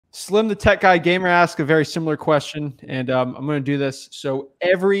Slim the Tech Guy Gamer asked a very similar question, and I'm going to do this. So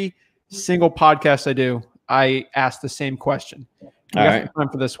every single podcast I do, I ask the same question. We got some time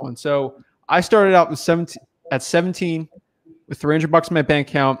for this one. So I started out at 17 with $300 in my bank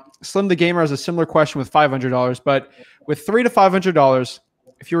account. Slim the Gamer has a similar question with $500, but with $300 to $500,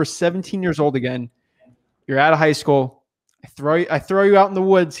 if you were 17 years old again, you're out of high school, I throw you out in the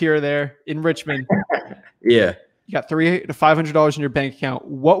woods here or there in Richmond. Yeah. You got $300 to $500 in your bank account.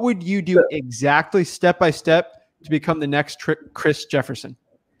 What would you do exactly step by step to become the next Chris Jefferson?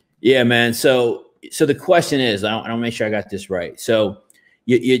 Yeah, man. So the question is, I don't make sure I got this right. So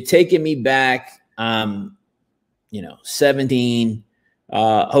you're taking me back, 17.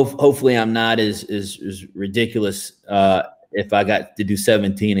 Hopefully I'm not as ridiculous if I got to do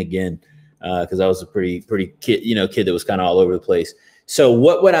 17 again, because I was a pretty kid that was kind of all over the place. So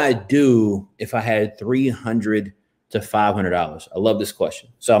what would I do if I had $300 to $500? I love this question.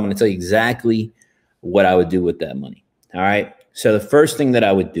 So I'm going to tell you exactly what I would do with that money. All right. So the first thing that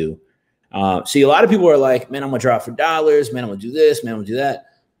I would do, see, a lot of people are like, man, I'm going to drop for dollars. Man, I'm going to do this. Man, I'm going to do that.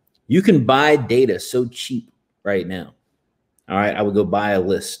 You can buy data so cheap right now. All right. I would go buy a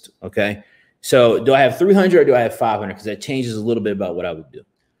list. Okay. So do I have 300 or do I have 500? Because that changes a little bit about what I would do.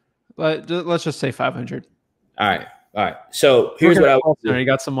 But let's just say 500. All right. All right. So here's what I would do. You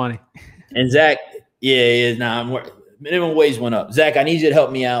got some money. And Zach, minimum wage went up. Zach, I need you to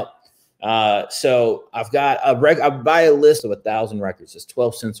help me out. So I've got I buy a list of 1,000 records. It's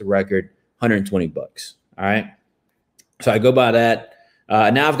 12 cents a record, $120. All right. So I go buy that.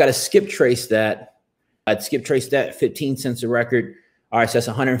 Now I've got to skip trace that. I'd skip trace that at 15 cents a record. All right. So that's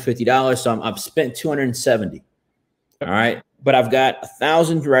 $150. So I've spent $270. All right. But I've got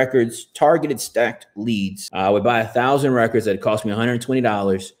 1,000 records, targeted stacked leads. I would buy 1,000 records that cost me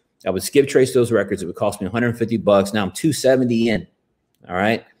 $120. I would skip trace those records. It would cost me $150. Now I'm $270 in. All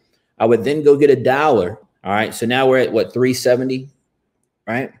right. I would then go get $1. All right. So now we're at what, $370,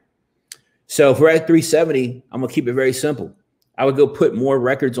 right? So if we're at $370, I'm gonna keep it very simple. I would go put more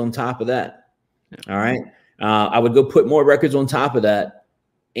records on top of that. All right. I would go put more records on top of that,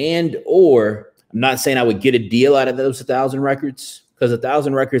 or I'm not saying I would get a deal out of those 1,000 records, because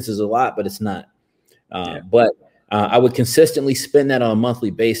 1,000 records is a lot, but it's not. But I would consistently spend that on a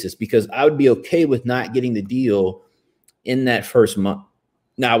monthly basis, because I would be okay with not getting the deal in that first month.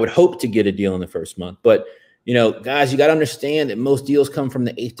 Now I would hope to get a deal in the first month, but guys, you got to understand that most deals come from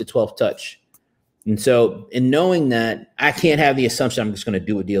the 8th to 12th touch. And so in knowing that, I can't have the assumption I'm just going to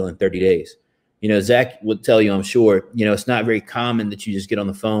do a deal in 30 days. Zach would tell you, I'm sure, it's not very common that you just get on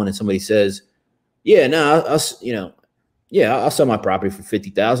the phone and somebody says, yeah, no, I'll sell my property for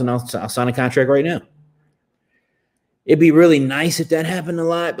 $50,000. I'll sign a contract right now. It'd be really nice if that happened a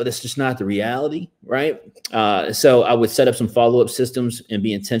lot, but it's just not the reality, right? So I would set up some follow-up systems and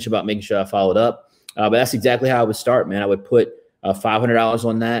be intentional about making sure I followed up. But that's exactly how I would start, man. I would put $500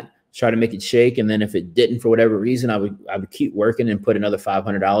 on that, try to make it shake, and then if it didn't for whatever reason, I would keep working and put another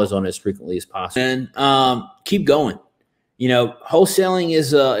 $500 on it as frequently as possible, and keep going. Wholesaling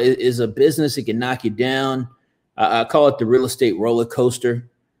is a business that can knock you down. I call it the real estate roller coaster.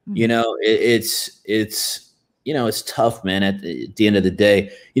 It's tough, man. At the end of the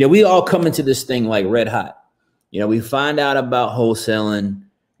day, we all come into this thing like red hot. We find out about wholesaling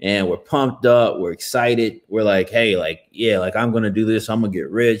and we're pumped up. We're excited. We're like, hey, I'm going to do this. I'm going to get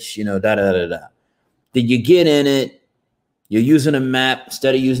rich, Then you get in it. You're using a map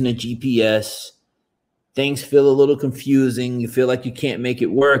instead of using a GPS. Things feel a little confusing. You feel like you can't make it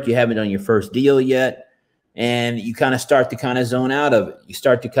work. You haven't done your first deal yet. And you kind of start to zone out of it. You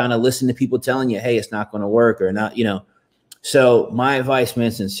start to listen to people telling you, hey, it's not going to work or not, So my advice,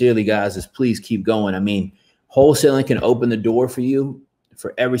 man, sincerely, guys, is please keep going. I mean, wholesaling can open the door for you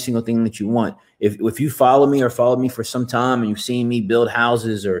for every single thing that you want. If you follow me or followed me for some time and you've seen me build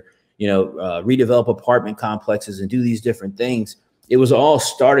houses or, redevelop apartment complexes and do these different things, it was all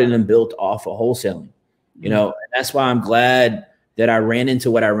started and built off of wholesaling. And that's why I'm glad that I ran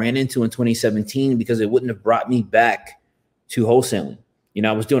into what I ran into in 2017, because it wouldn't have brought me back to wholesaling.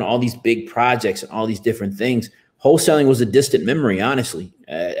 I was doing all these big projects and all these different things. Wholesaling was a distant memory, honestly,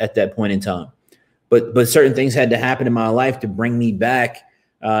 at that point in time. But certain things had to happen in my life to bring me back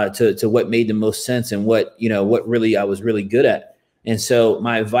to what made the most sense and what really I was really good at. And so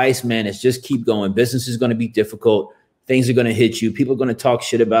my advice, man, is just keep going. Business is going to be difficult. Things are going to hit you. People are going to talk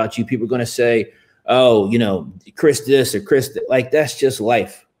shit about you. People are going to say, oh, Chris this or Chris that. Like, that's just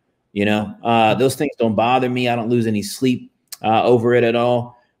life. Those things don't bother me. I don't lose any sleep over it at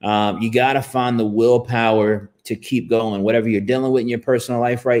all. You got to find the willpower to keep going. Whatever you're dealing with in your personal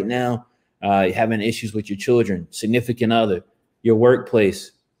life right now, you're having issues with your children, significant other, your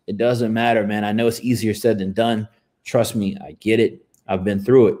workplace, It doesn't matter, man. I know it's easier said than done. Trust me, I get it. I've been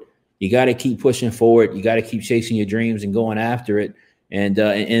through it. You got to keep pushing forward. You got to keep chasing your dreams and going after it, and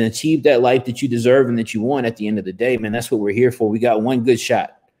achieve that life that you deserve and that you want at the end of the day, man. That's what we're here for. We got one good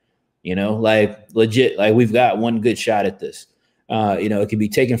shot, like legit, like we've got one good shot at this. It can be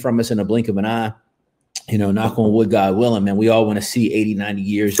taken from us in a blink of an eye. Knock on wood, God willing, man. We all want to see 80, 90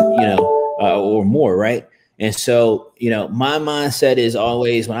 years, or more, right? And so, my mindset is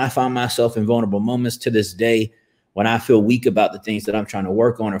always, when I find myself in vulnerable moments to this day, when I feel weak about the things that I'm trying to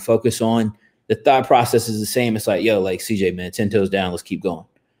work on or focus on, the thought process is the same. It's like, like CJ, man, 10 toes down, let's keep going.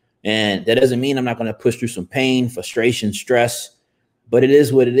 And that doesn't mean I'm not going to push through some pain, frustration, stress, but it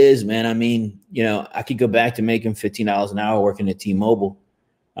is what it is, man. I mean, I could go back to making $15 an hour working at T-Mobile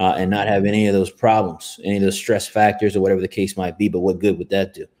and not have any of those problems, any of those stress factors or whatever the case might be. But what good would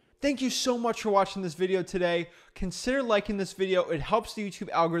that do? Thank you so much for watching this video today. Consider liking this video. It helps the YouTube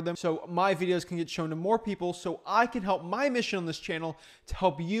algorithm so my videos can get shown to more people, so I can help my mission on this channel to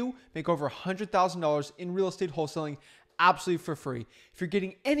help you make over $100,000 in real estate wholesaling absolutely for free. If you're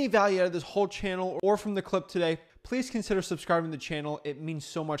getting any value out of this whole channel or from the clip today, please consider subscribing to the channel. It means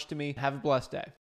so much to me. Have a blessed day.